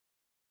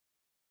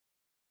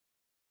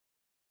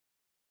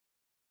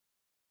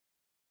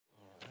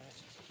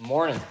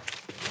Morning.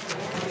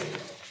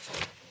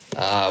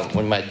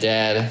 When my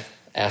dad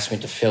asked me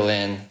to fill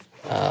in,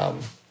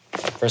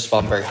 first of all,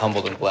 I'm very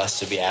humbled and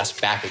blessed to be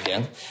asked back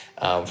again,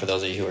 for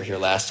those of you who were here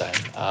last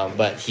time.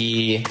 But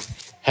he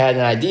had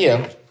an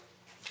idea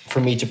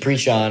for me to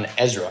preach on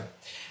Ezra.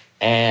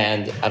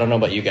 And I don't know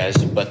about you guys,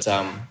 but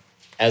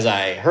as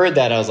I heard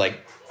that, I was like,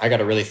 I got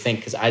to really think,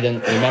 because I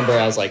didn't remember.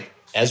 I was like,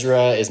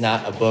 Ezra is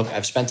not a book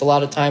I've spent a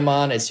lot of time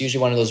on. It's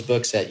usually one of those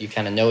books that you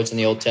kind of know it's in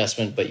the Old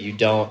Testament, but you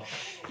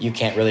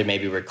can't really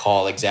maybe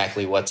recall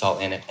exactly what's all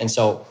in it. And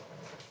so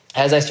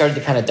as I started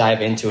to kind of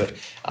dive into it,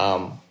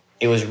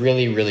 it was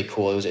really, really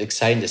cool. It was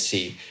exciting to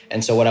see.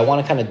 And so what I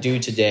want to kind of do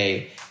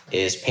today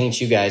is paint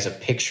you guys a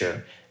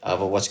picture of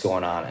what's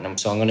going on. And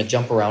so I'm going to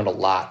jump around a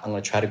lot. I'm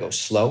going to try to go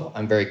slow.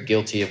 I'm very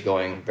guilty of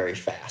going very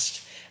fast.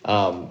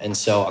 And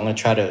so I'm going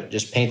to try to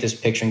just paint this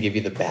picture and give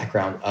you the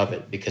background of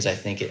it, because I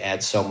think it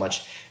adds so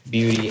much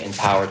beauty and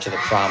power to the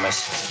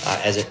promise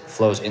as it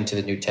flows into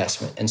the New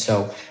Testament. And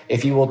so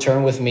if you will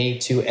turn with me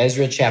to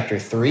Ezra chapter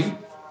 3,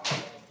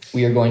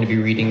 we are going to be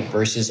reading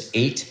verses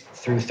 8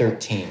 through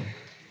 13.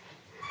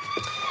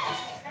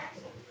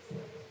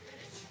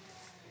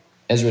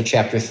 Ezra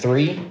chapter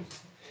 3,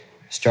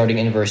 starting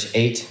in verse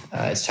 8,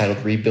 it's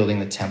titled Rebuilding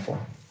the Temple.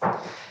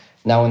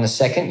 Now in the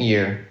second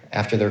year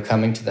after their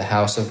coming to the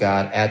house of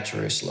God at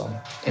Jerusalem,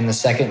 in the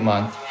second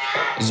month,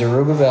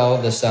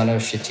 Zerubbabel the son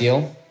of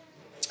Shealtiel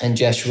and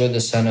Jeshua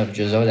the son of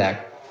Jozadak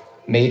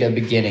made a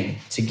beginning,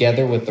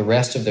 together with the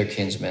rest of their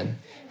kinsmen,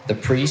 the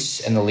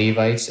priests and the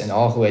Levites and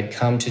all who had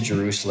come to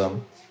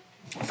Jerusalem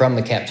from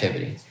the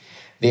captivity.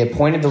 They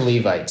appointed the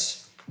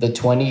Levites, the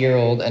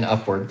 20-year-old and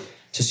upward,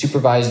 to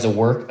supervise the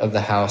work of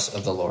the house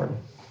of the Lord.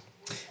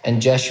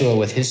 And Jeshua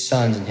with his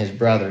sons and his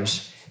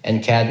brothers,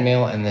 and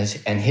Kadmiel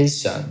and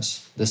his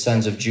sons, the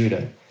sons of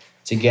Judah,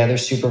 together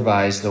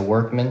supervised the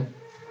workmen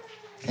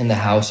in the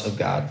house of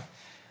God,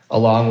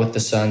 along with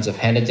the sons of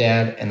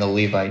Henadad and the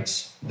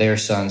Levites, their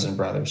sons and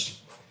brothers.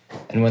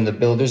 And when the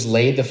builders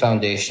laid the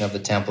foundation of the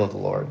temple of the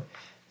Lord,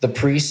 the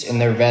priests in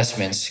their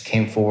vestments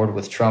came forward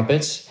with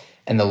trumpets,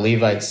 and the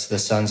Levites, the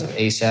sons of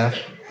Asaph,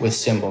 with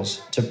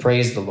cymbals, to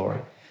praise the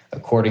Lord,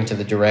 according to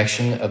the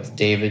direction of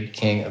David,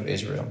 king of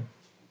Israel.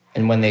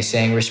 And when they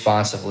sang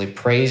responsively,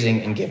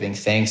 praising and giving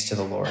thanks to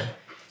the Lord,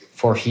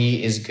 for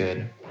he is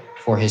good,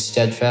 for his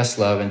steadfast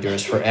love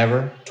endures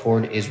forever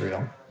toward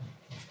Israel.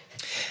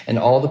 And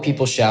all the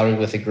people shouted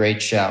with a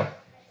great shout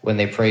when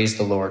they praised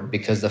the Lord,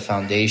 because the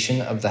foundation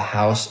of the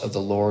house of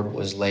the Lord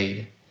was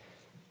laid.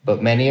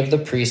 But many of the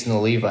priests and the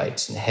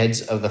Levites and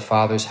heads of the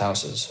fathers'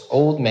 houses,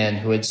 old men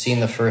who had seen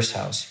the first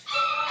house,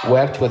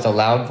 wept with a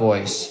loud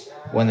voice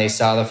when they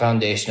saw the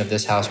foundation of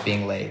this house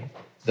being laid,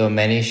 though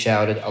many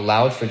shouted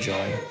aloud for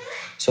joy,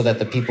 so that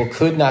the people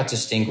could not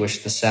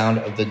distinguish the sound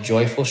of the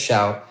joyful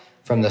shout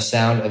from the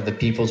sound of the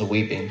people's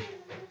weeping.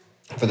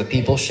 For the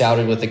people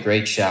shouted with a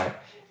great shout,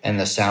 and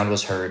the sound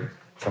was heard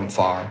from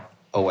far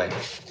away.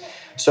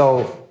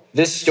 So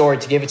this story,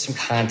 to give it some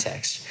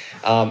context,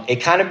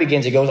 it kind of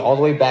begins, it goes all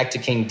the way back to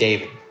King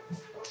David.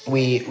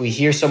 We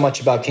hear so much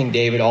about King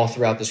David all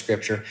throughout the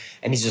scripture,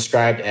 and he's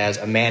described as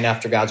a man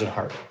after God's own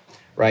heart,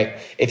 right?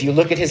 If you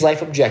look at his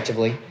life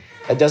objectively,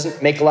 it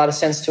doesn't make a lot of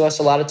sense to us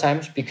a lot of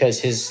times, because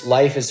his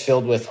life is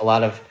filled with a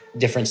lot of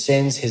different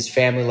sins. His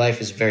family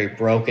life is very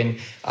broken.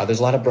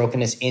 There's a lot of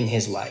brokenness in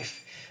his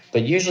life.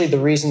 But usually the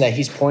reason that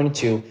he's pointed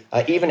to,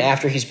 even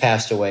after he's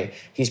passed away,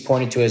 he's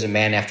pointed to as a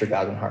man after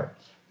God's own heart.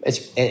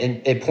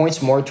 It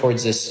points more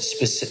towards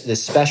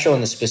this special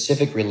and the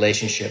specific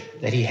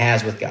relationship that he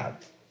has with God.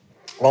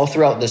 All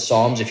throughout the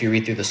Psalms, if you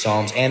read through the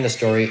Psalms and the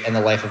story and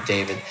the life of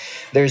David,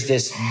 there's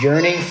this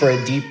yearning for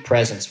a deep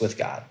presence with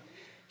God.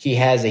 He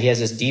has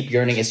this deep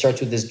yearning. It starts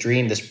with this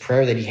dream, this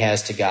prayer that he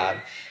has to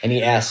God. And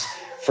he asks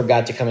for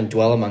God to come and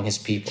dwell among his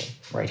people,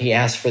 right? He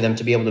asks for them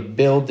to be able to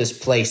build this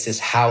place, this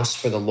house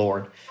for the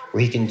Lord,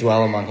 where he can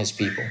dwell among his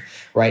people,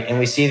 right? And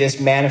we see this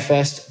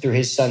manifest through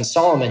his son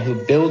Solomon,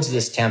 who builds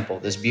this temple,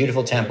 this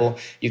beautiful temple.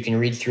 You can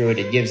read through it.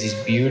 It gives these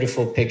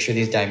beautiful picture,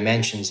 these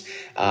dimensions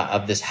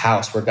of this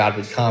house where God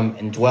would come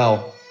and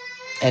dwell.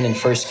 And in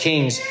 1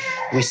 Kings,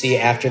 we see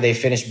after they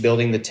finish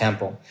building the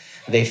temple,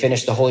 they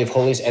finish the Holy of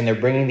Holies, and they're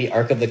bringing the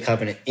Ark of the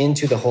Covenant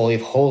into the Holy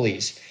of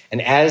Holies.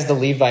 And as the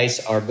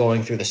Levites are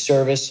going through the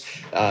service,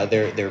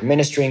 they're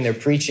ministering, they're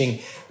preaching,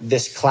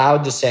 this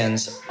cloud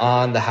descends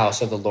on the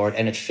house of the Lord,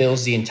 and it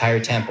fills the entire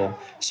temple,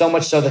 so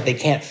much so that they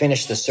can't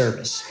finish the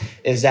service.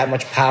 There's that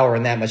much power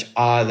and that much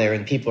awe there,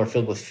 and people are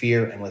filled with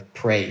fear and with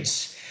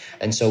praise.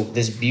 And so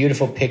this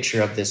beautiful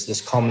picture of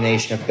this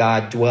culmination of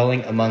God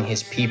dwelling among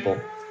his people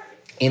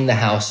in the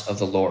house of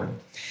the Lord.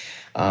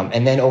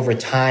 And then over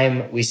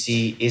time, we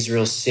see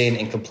Israel's sin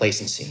and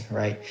complacency,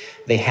 right?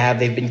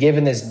 They've been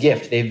given this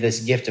gift. They have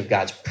this gift of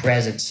God's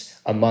presence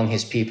among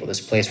his people, this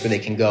place where they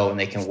can go and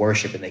they can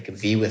worship and they can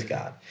be with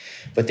God.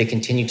 But they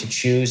continue to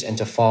choose and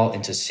to fall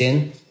into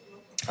sin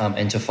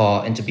and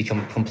to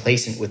become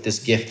complacent with this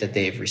gift that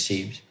they've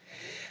received.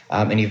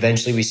 And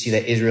eventually we see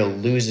that Israel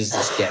loses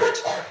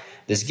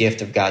this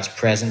gift of God's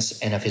presence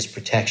and of his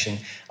protection.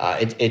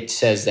 It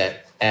says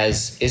that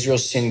as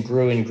Israel's sin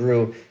grew and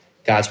grew,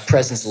 God's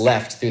presence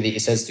left through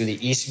it says through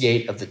the east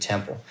gate of the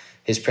temple.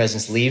 His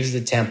presence leaves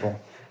the temple,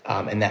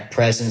 and that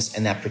presence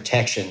and that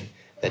protection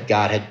that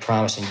God had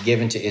promised and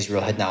given to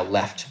Israel had now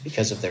left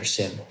because of their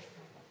sin.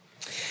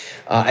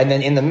 And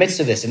then in the midst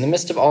of this, in the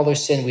midst of all their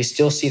sin, we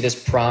still see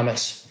this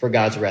promise for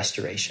God's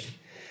restoration.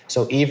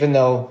 So even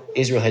though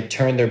Israel had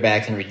turned their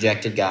back and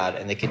rejected God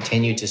and they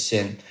continued to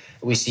sin,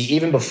 we see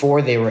even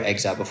before they were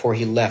exiled, before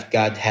he left,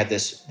 God had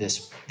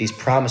these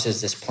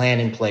promises, this plan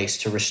in place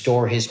to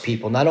restore his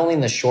people, not only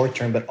in the short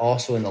term, but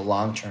also in the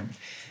long term.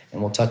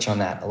 And we'll touch on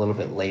that a little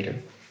bit later.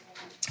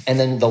 And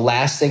then the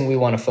last thing we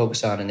want to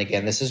focus on, and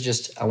again, this is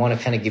just, I want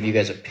to kind of give you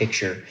guys a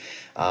picture,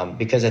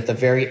 because at the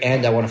very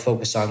end, I want to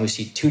focus on, we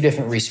see two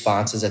different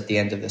responses at the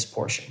end of this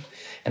portion.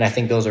 And I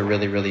think those are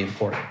really, really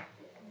important.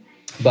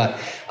 But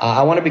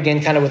I want to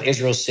begin kind of with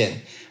Israel's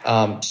sin.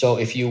 So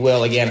if you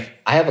will, again,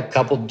 I have a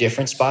couple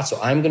different spots, so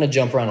I'm going to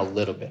jump around a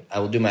little bit. I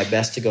will do my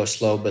best to go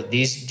slow, but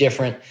these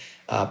different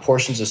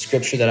portions of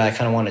scripture that I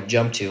kind of want to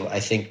jump to,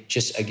 I think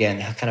just, again,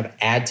 kind of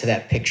add to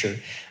that picture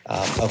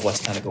of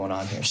what's kind of going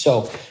on here.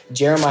 So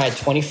Jeremiah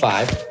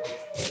 25,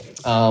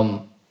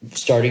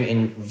 starting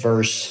in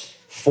verse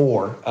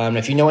 4.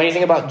 If you know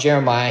anything about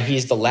Jeremiah,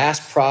 he's the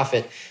last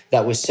prophet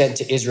that was sent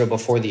to Israel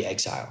before the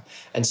exile.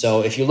 And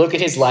so if you look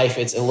at his life,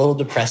 it's a little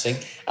depressing.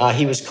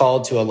 He was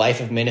called to a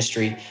life of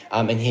ministry,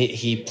 and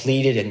he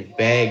pleaded and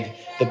begged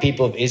the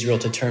people of Israel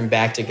to turn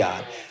back to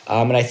God.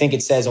 And I think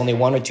it says only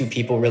one or two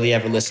people really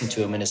ever listened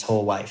to him in his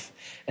whole life.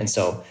 And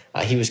so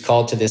he was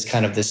called to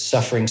this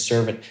suffering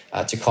servant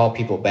to call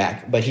people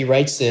back. But he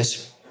writes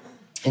this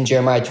in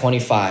Jeremiah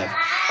 25,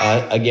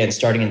 again,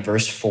 starting in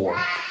verse 4,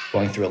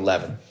 going through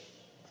 11.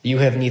 You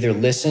have neither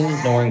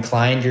listened nor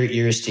inclined your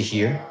ears to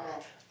hear,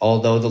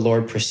 although the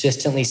Lord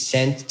persistently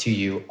sent to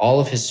you all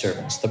of his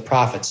servants, the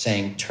prophets,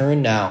 saying,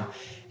 turn now,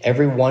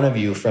 every one of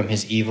you, from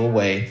his evil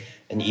way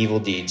and evil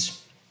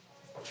deeds,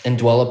 and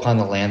dwell upon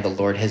the land the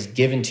Lord has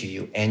given to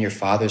you and your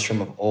fathers from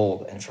of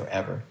old and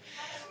forever.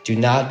 Do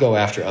not go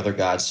after other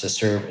gods to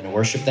serve and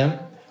worship them,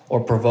 or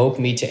provoke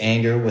me to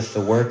anger with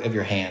the work of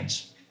your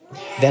hands.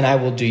 Then I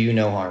will do you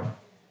no harm.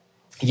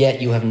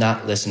 Yet you have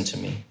not listened to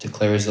me,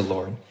 declares the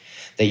Lord,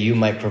 that you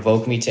might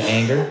provoke me to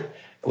anger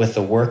with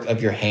the work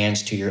of your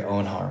hands to your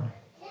own harm.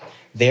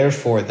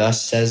 Therefore,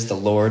 thus says the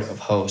Lord of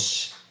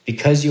hosts,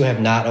 because you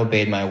have not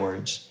obeyed my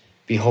words,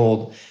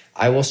 behold,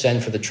 I will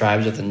send for the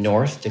tribes of the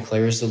north,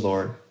 declares the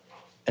Lord,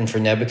 and for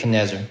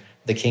Nebuchadnezzar,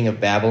 the king of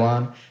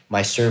Babylon,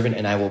 my servant,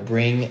 and I will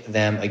bring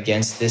them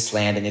against this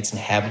land and its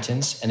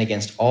inhabitants, and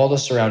against all the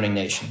surrounding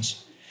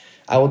nations.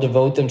 I will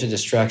devote them to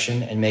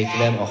destruction and make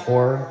them a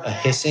horror, a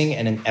hissing,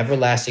 and an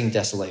everlasting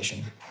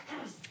desolation.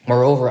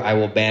 Moreover, I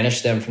will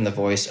banish them from the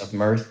voice of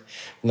mirth,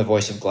 from the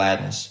voice of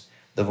gladness,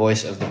 the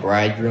voice of the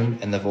bridegroom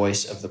and the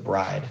voice of the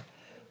bride,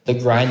 the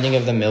grinding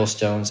of the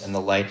millstones and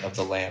the light of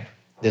the lamp.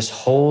 This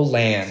whole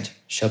land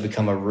shall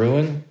become a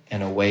ruin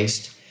and a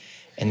waste,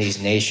 and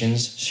these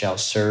nations shall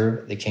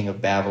serve the king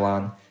of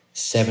Babylon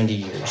 70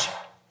 years.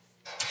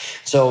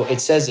 So it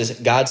says this,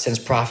 God sends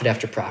prophet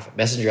after prophet,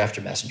 messenger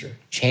after messenger,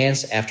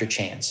 chance after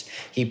chance.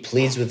 He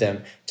pleads with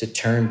them to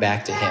turn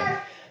back to him,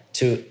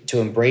 to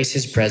embrace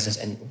his presence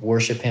and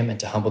worship him and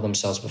to humble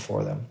themselves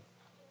before them.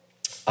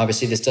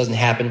 Obviously, this doesn't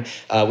happen.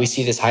 We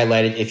see this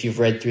highlighted if you've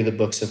read through the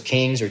books of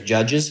Kings or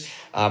Judges.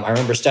 I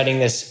remember studying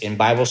this in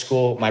Bible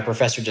school. My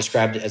professor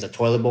described it as a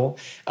toilet bowl.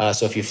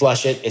 So if you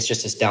flush it, it's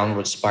just this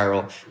downward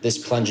spiral, this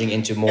plunging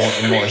into more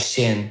and more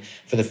sin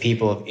for the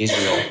people of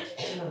Israel.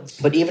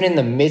 But even in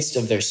the midst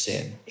of their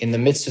sin, in the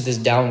midst of this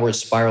downward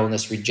spiral and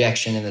this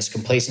rejection and this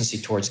complacency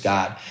towards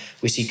God,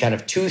 we see kind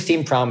of two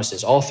theme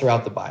promises all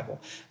throughout the Bible.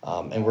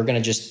 And we're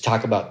going to just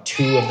talk about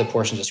two of the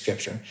portions of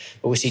Scripture.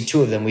 But we see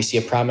two of them. We see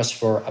a promise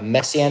for a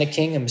messianic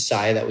king, a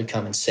Messiah that would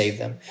come and save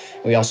them.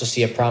 And we also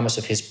see a promise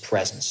of his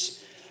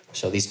presence.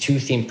 So these two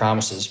theme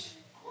promises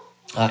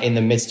in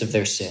the midst of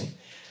their sin.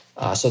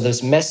 So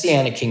this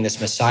messianic king,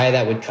 this Messiah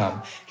that would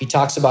come, he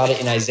talks about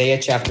it in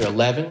Isaiah chapter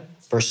 11,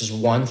 verses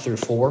 1 through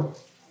 4.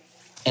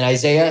 And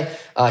Isaiah,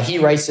 he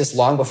writes this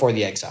long before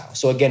the exile.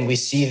 So again, we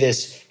see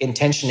this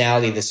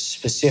intentionality, this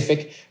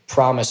specific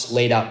promise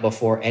laid out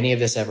before any of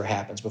this ever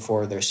happens,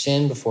 before their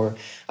sin, before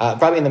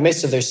probably in the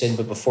midst of their sin,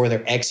 but before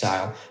their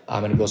exile.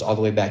 And it goes all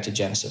the way back to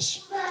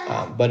Genesis.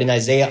 But in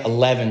Isaiah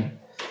 11,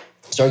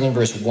 starting in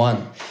verse 1,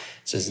 it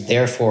says,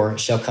 therefore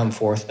shall come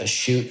forth a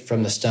shoot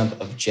from the stump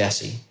of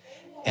Jesse,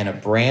 and a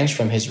branch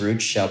from his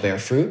roots shall bear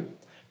fruit,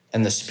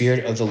 and the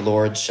Spirit of the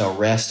Lord shall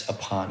rest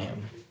upon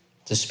him.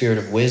 The spirit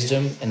of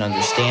wisdom and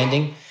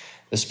understanding,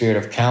 the spirit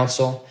of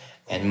counsel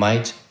and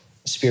might,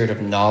 the spirit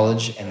of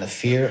knowledge and the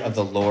fear of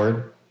the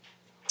Lord.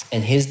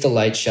 And his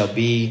delight shall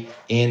be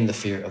in the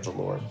fear of the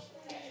Lord.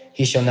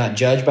 He shall not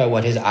judge by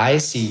what his eye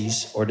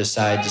sees, or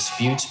decide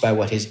disputes by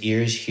what his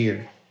ears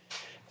hear.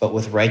 But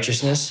with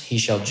righteousness he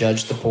shall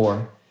judge the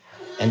poor,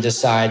 and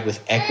decide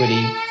with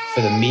equity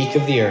for the meek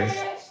of the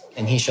earth.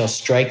 And he shall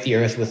strike the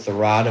earth with the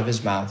rod of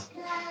his mouth,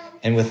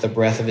 and with the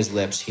breath of his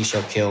lips he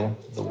shall kill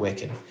the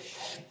wicked.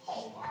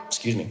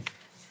 Excuse me.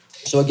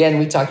 So again,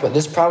 we talked about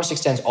this promise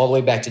extends all the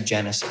way back to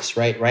Genesis,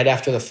 right? Right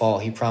after the fall,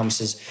 he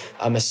promises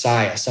a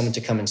Messiah, someone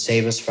to come and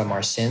save us from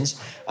our sins.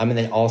 And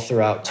then all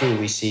throughout too,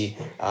 we see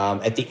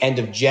at the end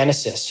of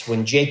Genesis,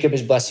 when Jacob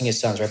is blessing his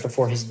sons, right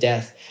before his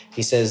death,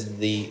 he says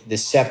the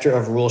scepter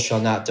of rule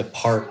shall not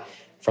depart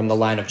from the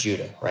line of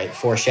Judah, right?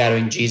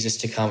 Foreshadowing Jesus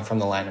to come from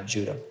the line of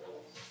Judah.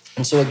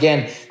 And so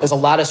again, there's a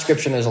lot of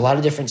scripture, and there's a lot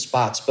of different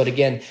spots. But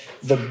again,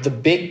 the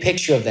big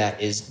picture of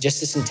that is just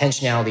this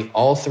intentionality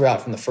all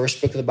throughout, from the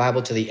first book of the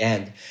Bible to the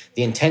end,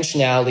 the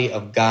intentionality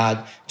of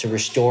God to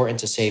restore and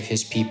to save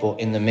his people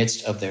in the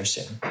midst of their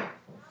sin.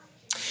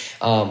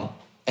 And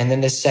then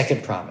this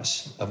second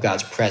promise of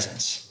God's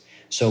presence.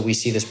 So we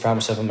see this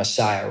promise of a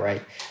Messiah,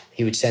 right?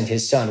 He would send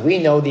his son. We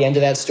know the end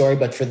of that story,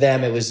 but for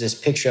them, it was this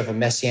picture of a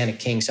messianic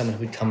king, someone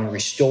who would come and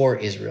restore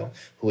Israel,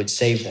 who would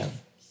save them.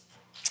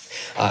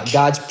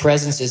 God's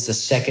presence is the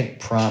second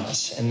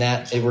promise, and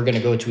that we're going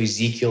to go to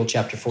Ezekiel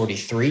chapter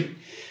 43.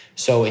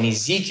 So in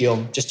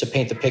Ezekiel, just to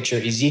paint the picture,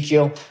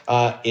 Ezekiel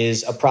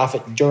is a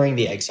prophet during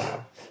the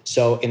exile.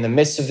 So in the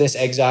midst of this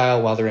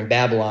exile, while they're in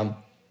Babylon,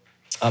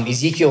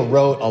 Ezekiel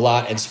wrote a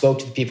lot and spoke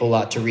to the people a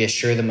lot to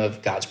reassure them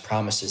of God's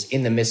promises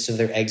in the midst of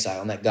their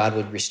exile, and that God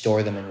would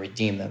restore them and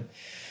redeem them.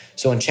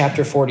 So in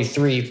chapter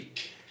 43,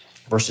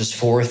 verses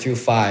 4 through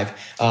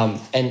 5,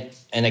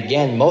 and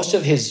again, most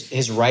of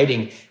his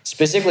writing,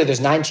 specifically, there's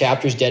 9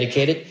 chapters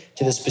dedicated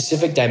to the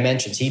specific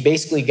dimensions.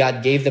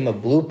 God gave them a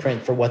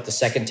blueprint for what the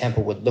second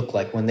temple would look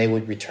like when they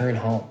would return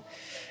home.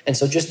 And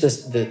so just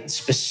the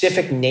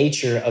specific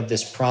nature of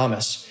this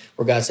promise,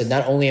 where God said,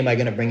 not only am I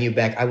going to bring you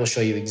back, I will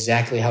show you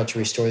exactly how to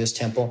restore this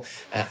temple,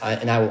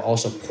 and I will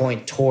also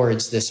point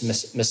towards this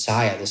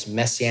Messiah, this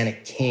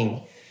messianic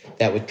king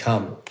that would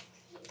come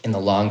in the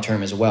long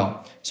term as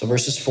well. So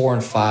verses 4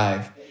 and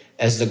 5,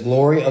 as the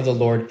glory of the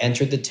Lord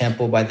entered the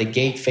temple by the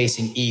gate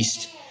facing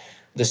east,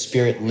 the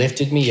Spirit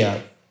lifted me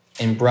up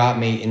and brought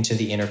me into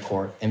the inner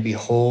court. And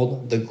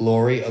behold, the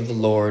glory of the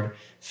Lord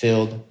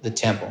filled the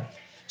temple.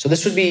 So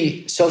this would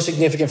be so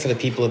significant for the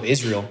people of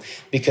Israel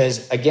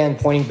because, again,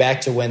 pointing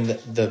back to when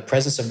the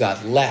presence of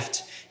God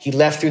left, he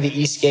left through the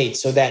east gate.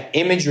 So that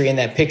imagery and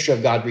that picture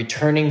of God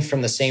returning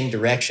from the same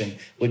direction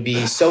would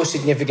be so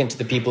significant to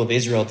the people of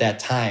Israel at that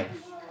time.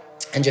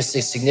 And just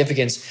the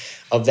significance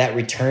of that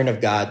return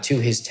of God to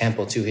his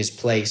temple, to his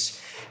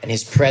place, and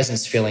his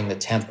presence filling the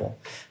temple.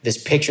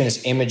 This picture and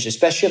this image,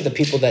 especially of the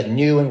people that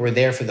knew and were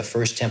there for the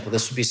first temple,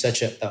 this would be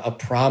such a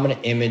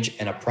prominent image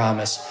and a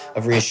promise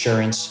of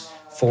reassurance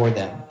for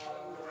them.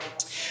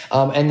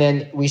 And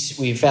then we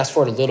fast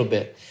forward a little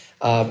bit,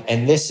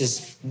 and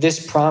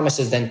this promise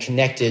is then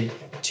connected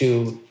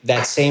to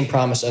that same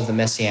promise of the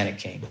Messianic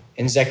King.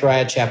 In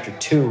Zechariah chapter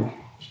 2,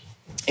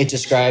 it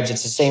describes,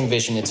 it's the same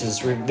vision. It's this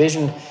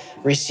vision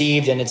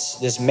received, and it's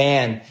this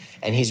man,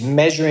 and he's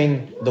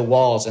measuring the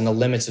walls and the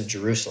limits of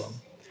Jerusalem.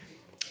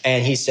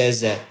 And he says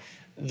that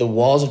the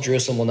walls of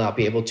Jerusalem will not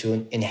be able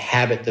to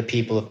inhabit the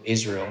people of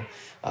Israel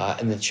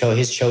and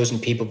his chosen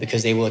people,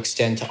 because they will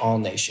extend to all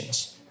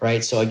nations,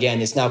 right? So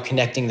again, it's now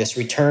connecting this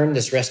return,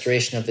 this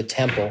restoration of the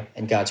temple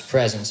and God's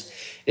presence.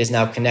 It is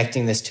now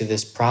connecting this to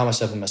this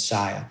promise of a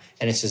Messiah.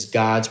 And it says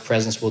God's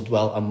presence will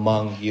dwell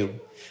among you,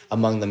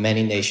 among the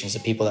many nations, the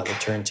people that will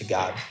turn to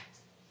God.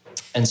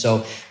 And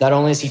so not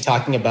only is he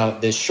talking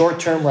about this short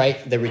term,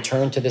 right, the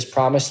return to this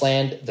promised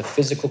land, the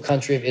physical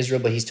country of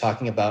Israel, but he's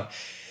talking about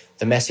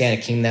the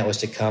Messianic kingdom that was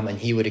to come, and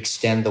he would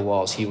extend the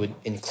walls. He would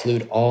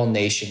include all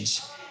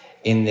nations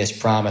in this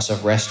promise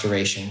of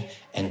restoration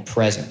and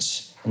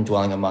presence and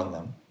dwelling among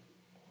them.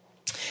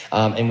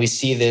 And we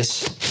see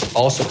this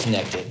also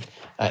connected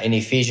in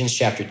Ephesians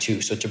chapter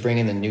 2. So to bring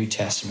in the New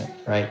Testament,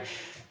 right,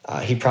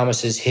 he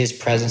promises his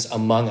presence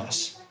among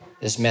us,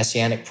 this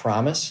Messianic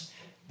promise,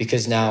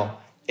 because now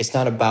it's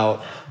not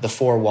about the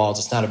 4 walls.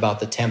 It's not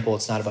about the temple.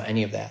 It's not about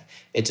any of that.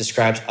 It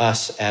describes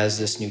us as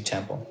this new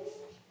temple.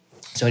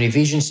 So in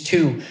Ephesians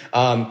 2,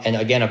 and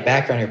again, a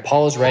background here,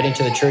 Paul is writing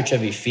to the church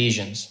of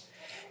Ephesians,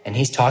 and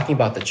he's talking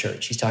about the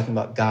church. He's talking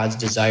about God's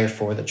desire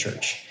for the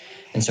church.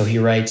 And so he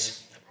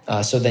writes,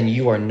 so then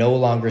you are no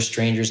longer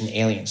strangers and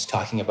aliens,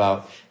 talking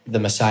about the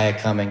Messiah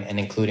coming and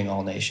including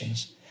all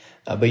nations.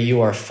 But you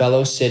are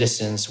fellow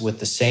citizens with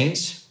the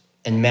saints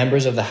and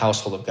members of the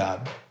household of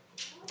God,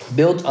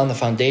 built on the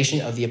foundation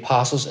of the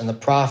apostles and the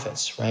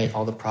prophets, right?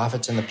 All the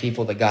prophets and the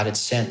people that God had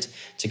sent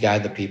to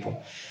guide the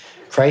people.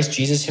 Christ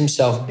Jesus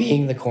himself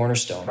being the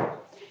cornerstone,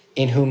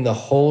 in whom the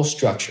whole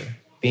structure,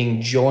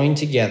 being joined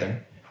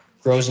together,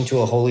 grows into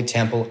a holy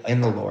temple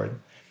in the Lord.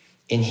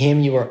 In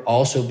him you are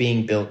also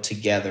being built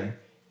together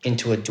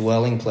into a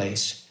dwelling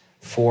place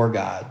for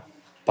God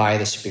by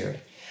the Spirit.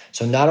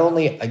 So not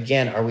only,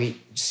 again, are we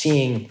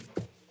seeing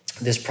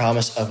this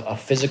promise of a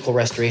physical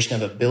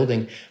restoration of a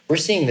building, we're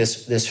seeing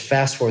this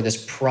fast forward,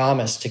 this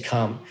promise to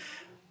come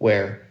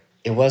where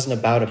it wasn't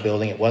about a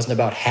building. It wasn't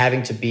about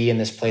having to be in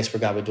this place where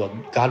God would dwell.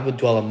 God would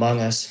dwell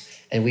among us,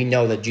 and we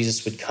know that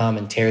Jesus would come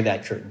and tear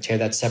that curtain, tear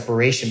that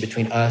separation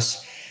between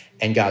us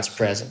and God's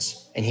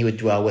presence, and he would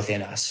dwell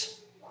within us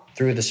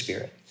through the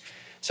Spirit.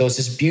 So it's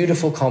this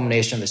beautiful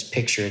culmination of this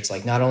picture. It's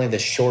like not only the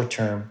short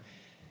term,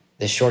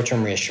 this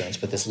short-term reassurance,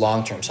 but this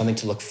long-term, something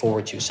to look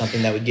forward to,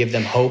 something that would give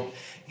them hope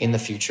in the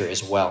future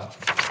as well.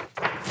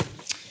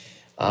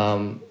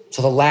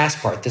 So the last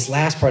part, this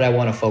last part I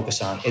want to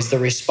focus on is the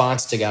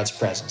response to God's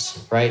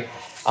presence, right?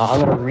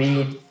 I'm going to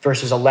read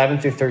verses 11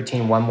 through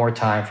 13 one more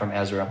time from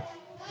Ezra.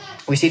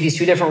 We see these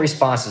two different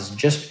responses.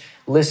 Just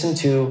listen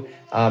to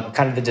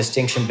kind of the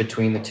distinction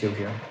between the two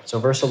here. So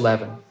verse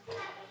 11,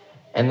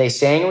 and they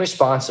sang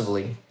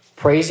responsively,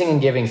 praising and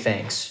giving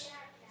thanks,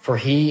 for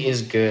he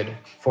is good,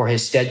 for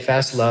his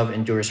steadfast love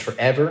endures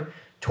forever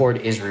toward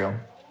Israel.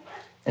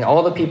 And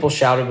all the people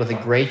shouted with a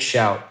great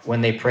shout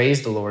when they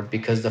praised the Lord,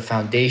 because the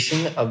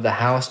foundation of the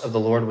house of the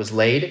Lord was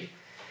laid.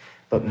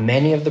 But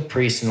many of the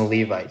priests and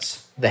the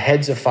Levites, the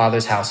heads of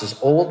fathers' houses,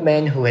 old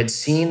men who had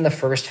seen the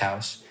first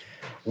house,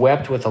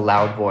 wept with a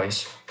loud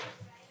voice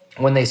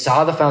when they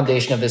saw the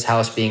foundation of this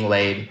house being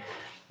laid,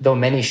 though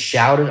many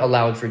shouted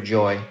aloud for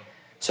joy,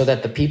 so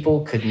that the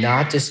people could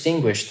not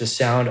distinguish the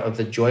sound of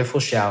the joyful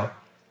shout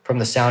from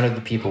the sound of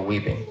the people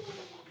weeping.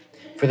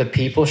 For the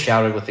people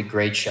shouted with a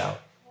great shout,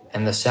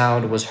 and the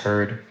sound was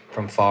heard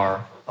from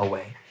far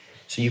away.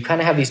 So you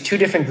kind of have these two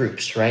different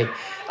groups, right?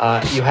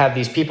 You have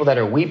these people that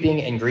are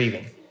weeping and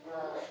grieving.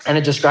 And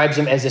it describes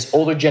them as this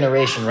older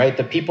generation, right?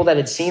 The people that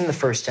had seen the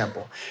first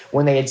temple.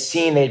 When they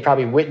had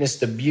probably witnessed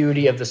the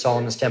beauty of the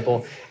Solomon's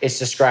temple. It's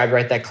described,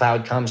 right? That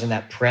cloud comes and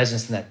that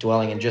presence and that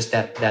dwelling and just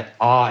that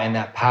awe and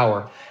that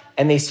power.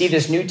 And they see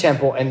this new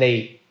temple and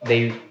it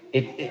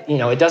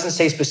doesn't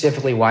say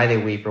specifically why they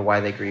weep or why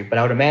they grieve, but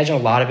I would imagine a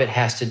lot of it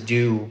has to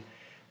do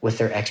with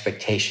their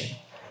expectation.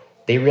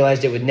 They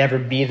realized it would never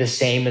be the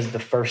same as the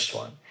first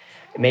one.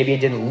 Maybe it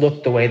didn't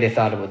look the way they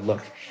thought it would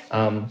look.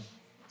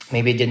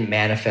 Maybe it didn't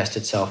manifest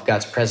itself.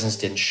 God's presence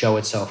didn't show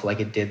itself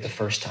like it did the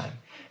first time.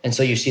 And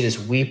so you see this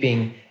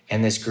weeping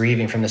and this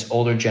grieving from this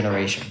older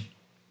generation.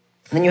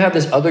 And then you have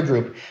this other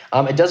group.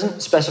 It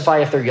doesn't specify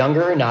if they're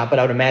younger or not, but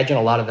I would imagine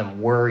a lot of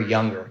them were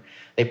younger.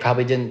 They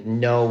probably didn't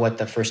know what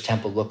the first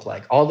temple looked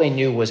like. All they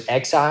knew was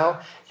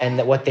exile, and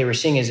that what they were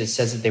seeing is it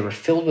says that they were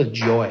filled with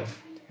joy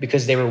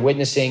because they were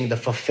witnessing the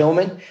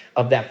fulfillment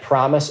of that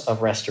promise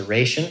of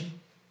restoration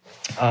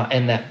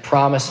and that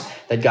promise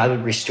that God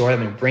would restore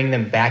them and bring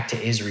them back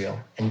to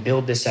Israel and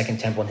build this second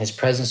temple and his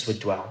presence would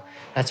dwell.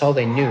 That's all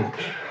they knew,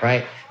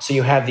 right? So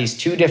you have these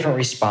two different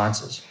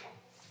responses.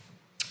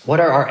 What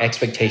are our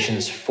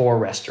expectations for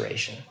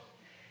restoration?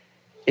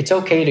 It's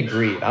okay to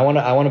grieve. I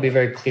want to be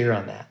very clear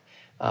on that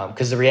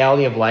because the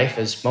reality of life,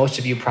 as most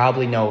of you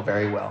probably know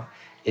very well,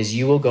 is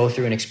you will go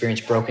through and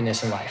experience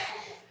brokenness in life.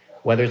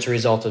 Whether it's a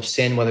result of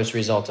sin, whether it's a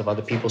result of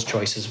other people's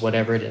choices,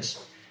 whatever it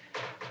is,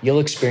 you'll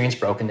experience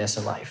brokenness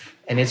in life.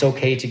 And it's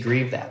okay to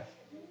grieve that.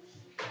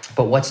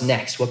 But what's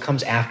next? What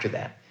comes after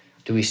that?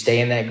 Do we stay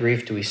in that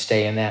grief? Do we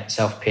stay in that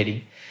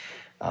self-pity?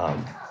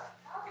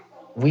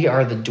 We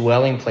are the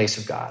dwelling place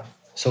of God.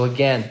 So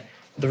again,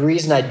 the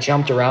reason I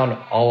jumped around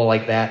all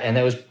like that, and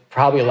that was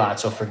probably a lot,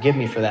 so forgive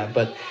me for that,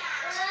 but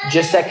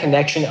just that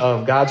connection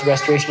of God's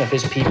restoration of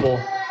his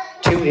people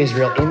to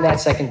Israel in that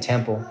second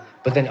temple,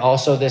 but then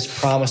also this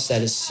promise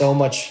that is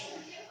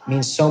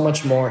means so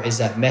much more, is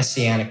that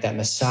messianic, that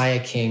Messiah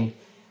king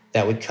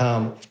that would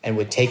come and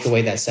would take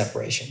away that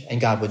separation, and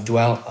God would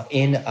dwell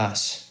in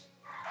us.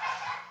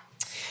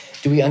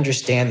 Do we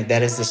understand that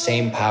that is the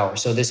same power?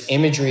 So this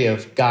imagery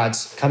of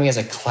God's coming as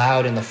a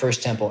cloud in the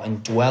first temple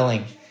and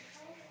dwelling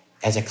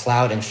as a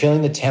cloud and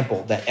filling the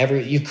temple that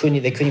they couldn't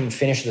even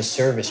finish the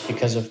service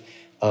because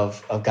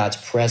of God's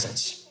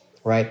presence,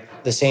 right?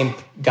 The same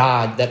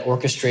God that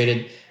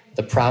orchestrated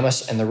the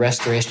promise and the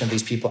restoration of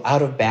these people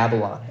out of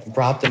Babylon and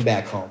brought them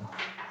back home,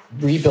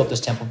 rebuilt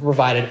this temple,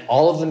 provided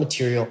all of the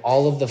material,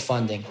 all of the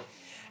funding,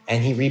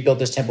 and he rebuilt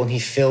this temple and he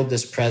filled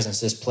this presence,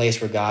 this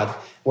place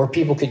where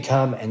people could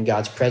come and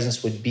God's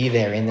presence would be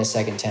there in the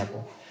second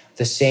temple.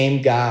 The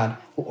same God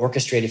who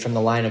orchestrated from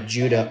the line of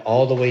Judah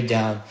all the way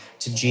down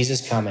to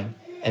Jesus coming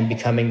and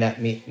becoming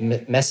that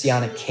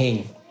messianic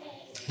king,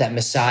 that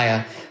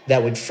Messiah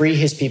that would free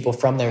his people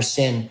from their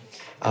sin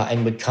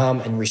and would come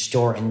and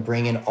restore and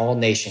bring in all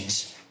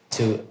nations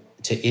to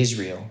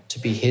Israel to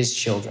be his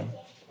children.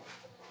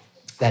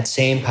 That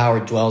same power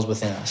dwells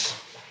within us.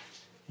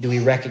 Do we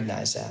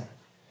recognize that?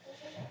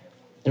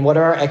 And what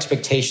are our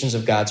expectations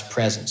of God's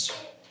presence?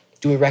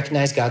 Do we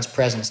recognize God's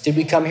presence? Did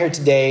we come here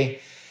today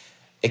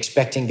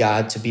expecting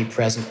God to be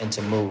present and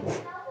to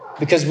move?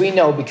 Because we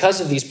know, because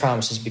of these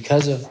promises,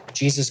 because of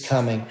Jesus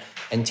coming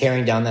and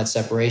tearing down that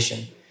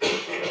separation,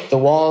 the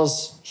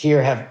walls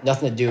here have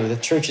nothing to do. The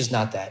church is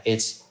not that.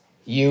 It's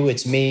you,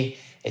 it's me,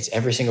 it's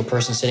every single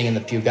person sitting in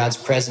the pew. God's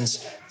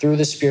presence through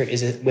the Spirit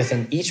is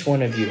within each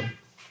one of you.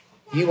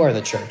 You are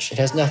the church. It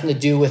has nothing to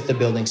do with the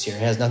buildings here. It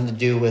has nothing to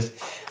do with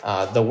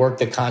the work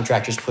that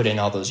contractors put in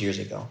all those years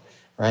ago,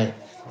 right?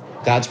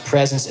 God's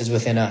presence is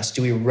within us.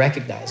 Do we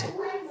recognize it?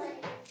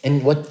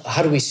 And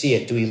how do we see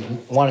it? Do we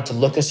want it to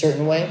look a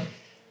certain way?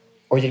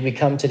 Or did we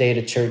come today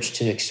to church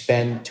to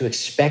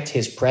expect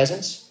his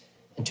presence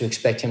and to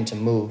expect him to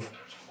move,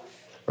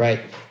 right?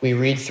 We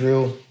read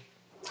through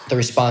the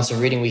responsive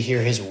reading. We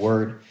hear his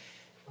word.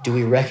 Do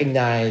we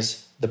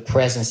recognize the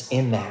presence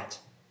in that,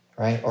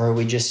 right? Or are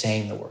we just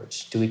saying the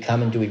words? Do we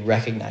come and do we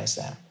recognize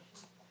that?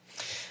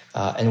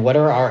 And what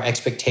are our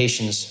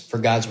expectations for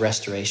God's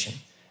restoration?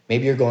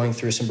 Maybe you're going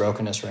through some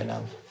brokenness right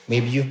now.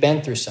 Maybe you've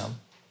been through some.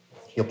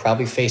 You'll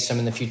probably face some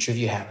in the future if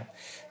you haven't.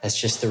 That's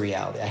just the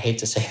reality. I hate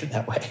to say it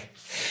that way.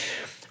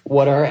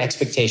 What are our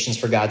expectations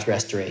for God's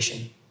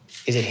restoration?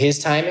 Is it his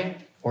timing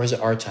or is it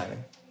our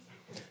timing?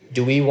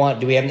 Do we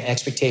have an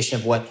expectation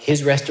of what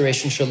his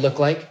restoration should look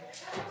like?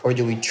 Or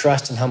do we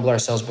trust and humble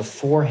ourselves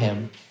before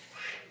him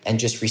and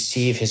just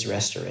receive his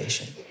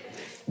restoration?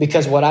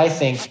 Because what I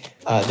think,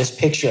 this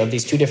picture of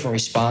these two different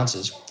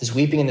responses, this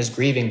weeping and this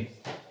grieving,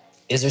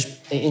 is there's,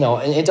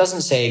 and it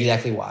doesn't say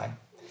exactly why.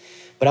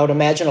 But I would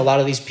imagine a lot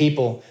of these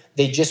people,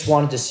 they just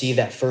wanted to see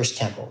that first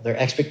temple. Their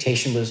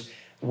expectation was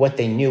what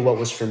they knew, what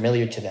was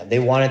familiar to them. They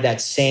wanted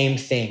that same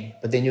thing,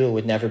 but they knew it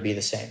would never be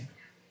the same.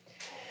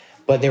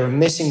 But they were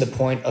missing the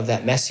point of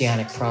that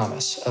messianic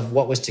promise of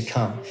what was to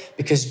come,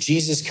 because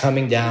Jesus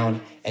coming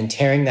down and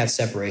tearing that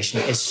separation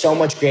is so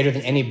much greater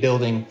than any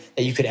building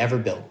that you could ever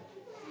build,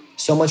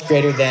 so much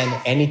greater than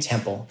any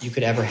temple you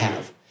could ever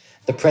have.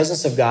 The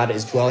presence of God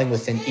is dwelling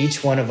within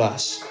each one of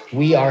us.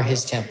 We are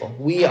his temple.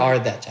 We are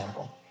that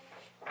temple.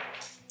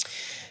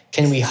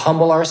 Can we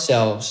humble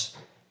ourselves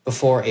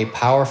before a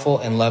powerful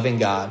and loving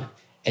God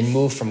and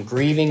move from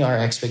grieving our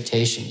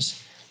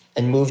expectations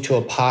and move to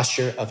a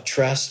posture of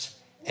trust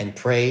and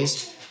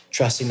praise,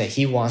 trusting that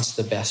he wants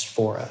the best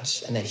for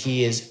us and that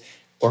he is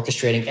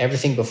orchestrating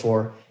everything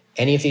before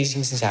any of these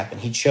things has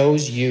happened? He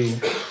chose you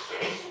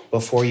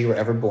before you were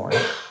ever born,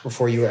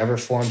 before you were ever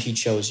formed. He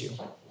chose you.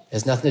 It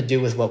has nothing to do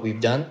with what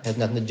we've done. It has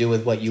nothing to do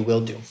with what you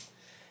will do.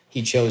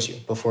 He chose you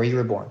before you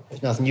were born.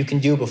 There's nothing you can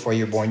do before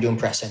you're born to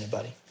impress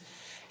anybody.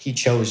 He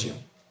chose you.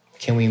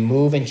 Can we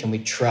move and can we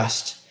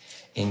trust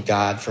in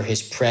God for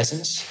his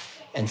presence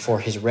and for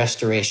his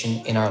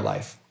restoration in our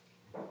life?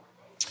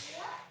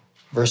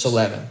 Verse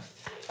 11,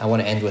 I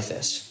want to end with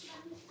this.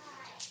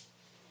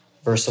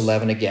 Verse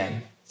 11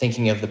 again,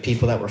 thinking of the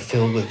people that were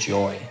filled with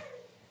joy.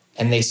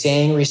 And they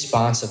sang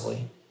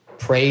responsively,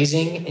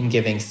 praising and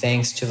giving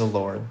thanks to the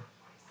Lord.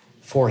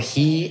 For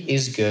he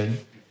is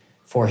good,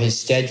 for his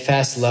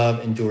steadfast love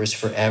endures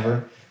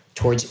forever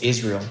towards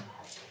Israel,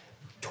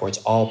 towards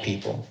all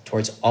people,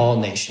 towards all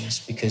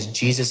nations, because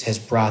Jesus has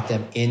brought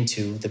them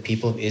into the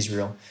people of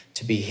Israel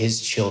to be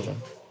his children.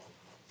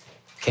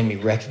 Can we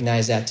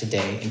recognize that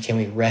today, and can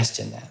we rest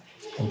in that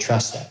and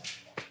trust that?